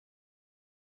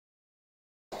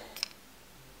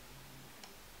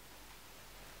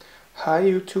Hi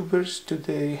YouTubers,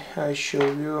 today I show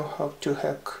you how to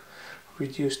hack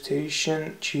radio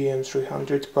station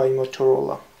GM300 by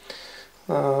Motorola.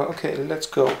 Okay, let's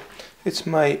go. It's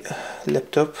my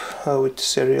laptop with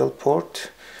serial port.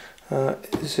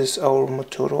 This is our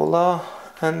Motorola,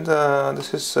 and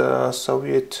this is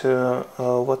Soviet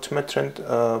wattmeter and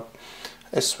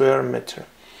SWR meter.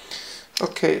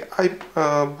 Okay, I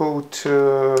bought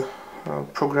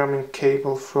programming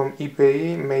cable from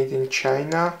eBay, made in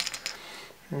China.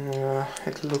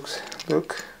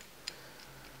 Look,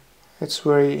 it's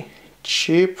very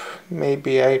cheap.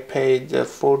 Maybe I paid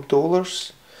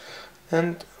 $4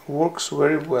 and works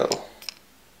very well.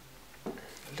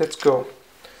 Let's go.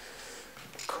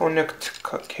 Connect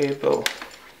cable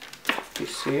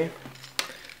PC.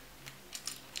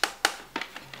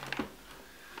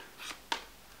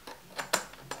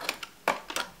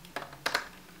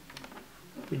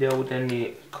 Without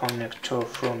any connector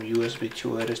from USB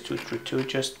to RS232,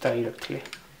 just directly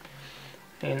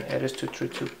in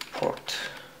RS232 port.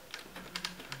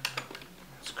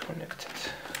 It's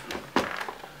connected.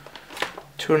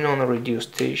 Turn on radio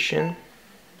station,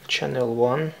 channel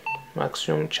 1,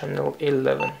 maximum channel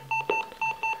 11.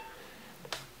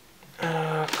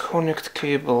 Connect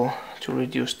cable to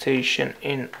radio station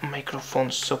in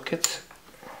microphone socket.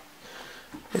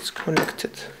 It's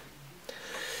connected.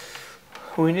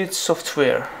 We need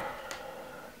software.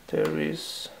 There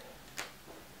is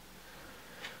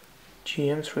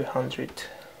GM300.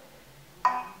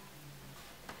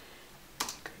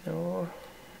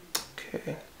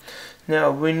 Okay.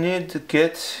 Now we need to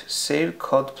get save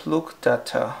code plug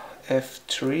data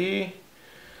F3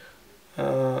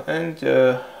 and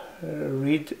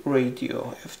read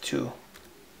radio F2.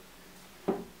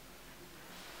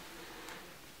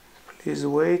 Please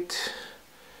wait.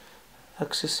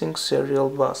 Accessing serial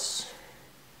bus.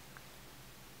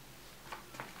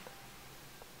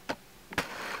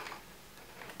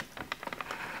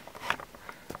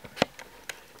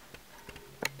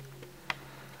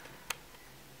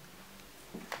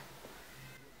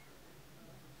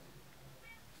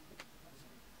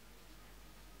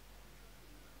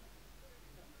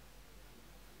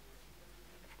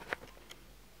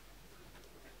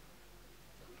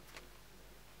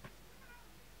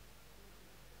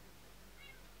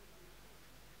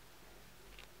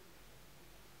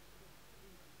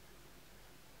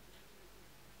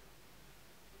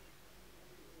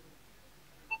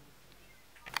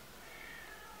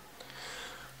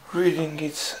 Reading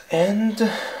its end.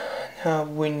 Now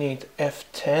we need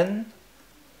F10.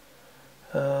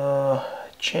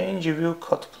 Change view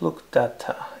code plug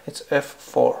data. It's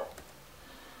F4.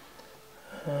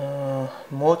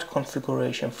 Mode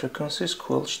configuration, frequencies,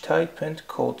 squelch type and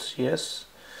codes. Yes.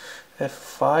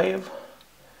 F5.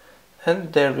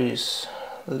 And there is,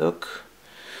 look,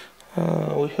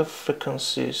 we have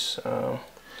frequencies.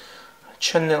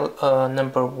 Channel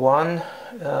number 1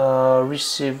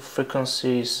 receive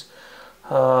frequencies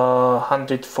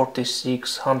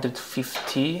 146,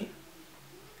 150,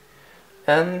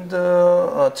 and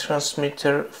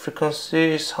transmitter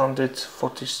frequencies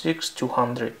 146,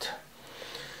 200.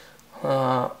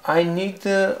 I need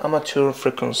the amateur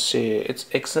frequency. It's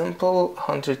example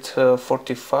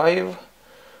 145,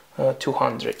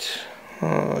 200.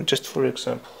 Just for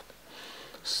example.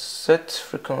 Set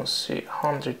frequency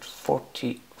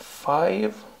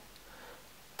 145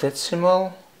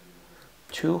 decimal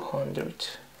 200.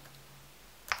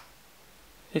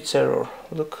 It's error.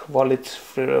 Look, valid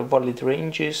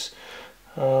ranges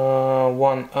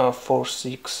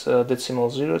 146 decimal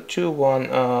 0 to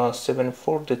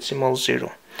 174 decimal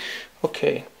 0.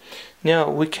 Okay,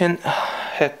 now we can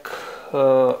hack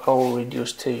our radio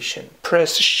station.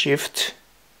 Press shift,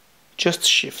 just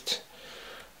shift,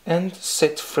 and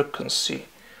set frequency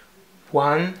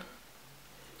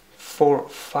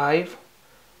 145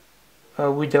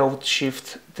 without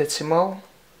shift decimal.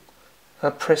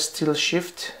 Press still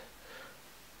shift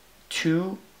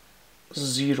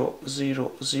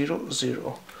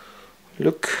 20000.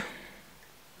 Look,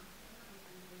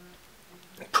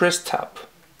 press tab.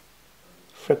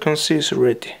 Frequency is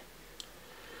ready.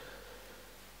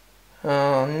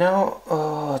 Now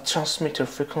transmitter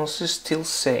frequency still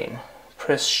same.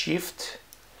 Press shift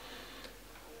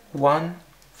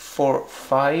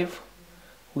 145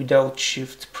 without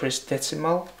shift, press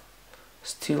decimal,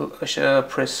 still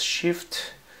press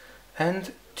shift,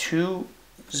 and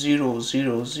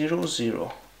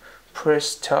 20000.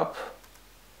 Press tab.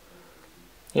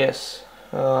 Yes,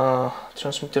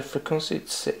 transmitter frequency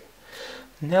it's same.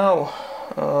 Now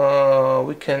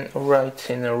we can write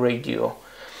in a radio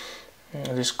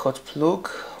this code plug.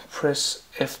 Press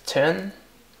F10.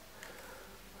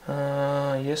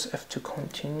 Yes, F2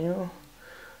 continue.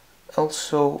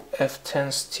 Also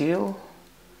F10 still.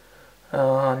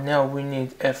 Now we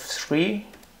need F3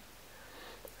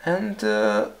 and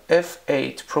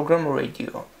F8 program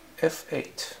radio.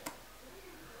 F8.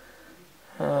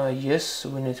 Yes,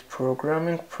 we need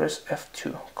programming. Press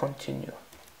F2. Continue.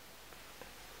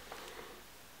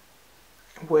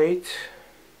 Wait.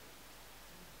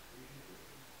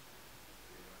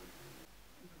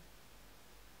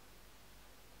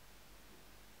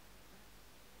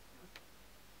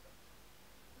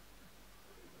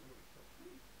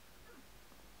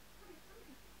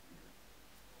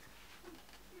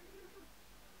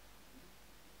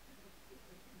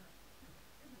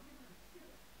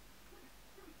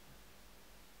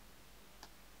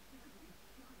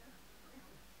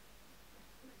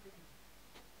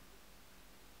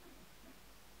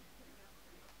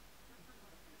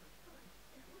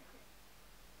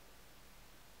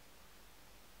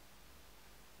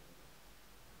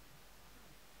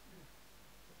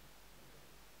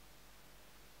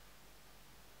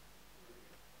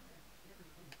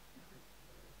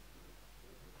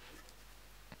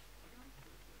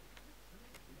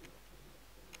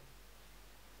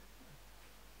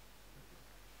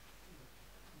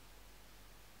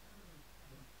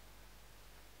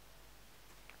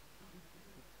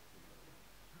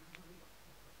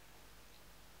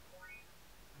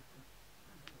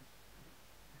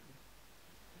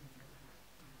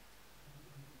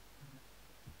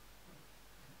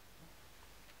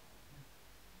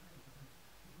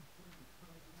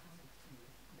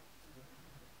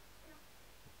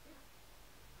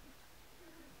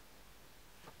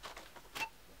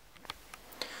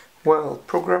 Well,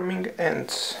 programming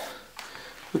ends.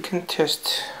 We can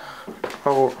test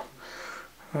our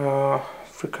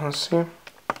frequency.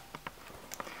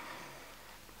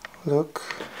 Look.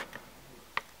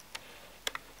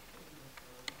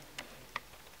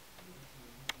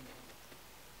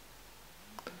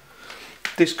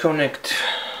 Disconnect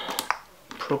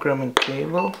programming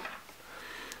cable.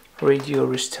 Radio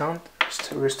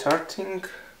restarting.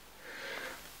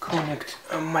 Connect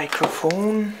a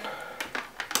microphone.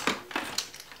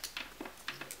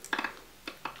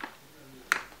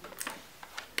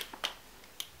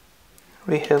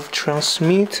 We have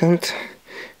transmit and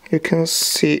you can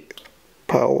see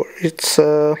power. It's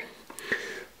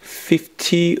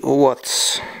 50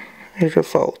 watts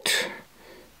about.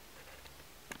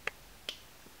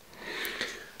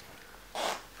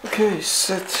 Okay,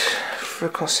 set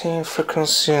frequency on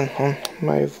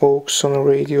my Vox on a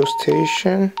radio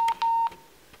station.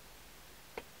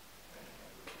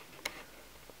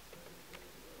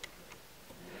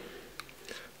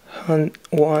 And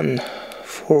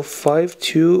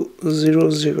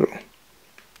 145200.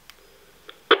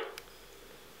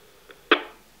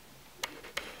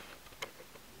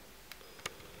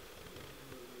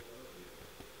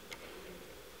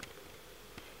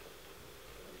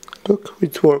 Look,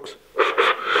 it works.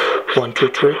 1 2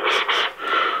 3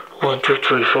 1 2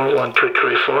 3 4 1 2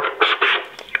 3 4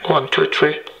 1 2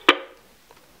 3,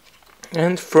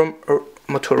 and from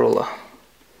Motorola.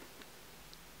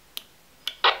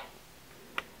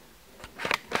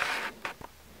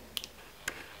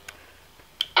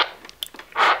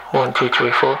 One, two,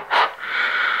 three, four.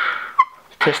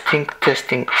 Testing.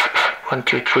 1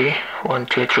 2 3 1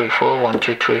 2 3 4 1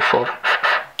 2 3 4.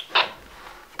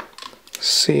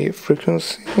 See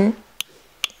frequency.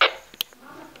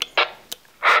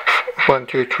 1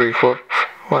 2 3 4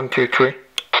 1 2 3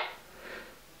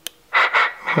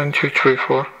 1 2 3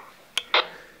 4.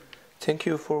 Thank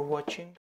you for watching.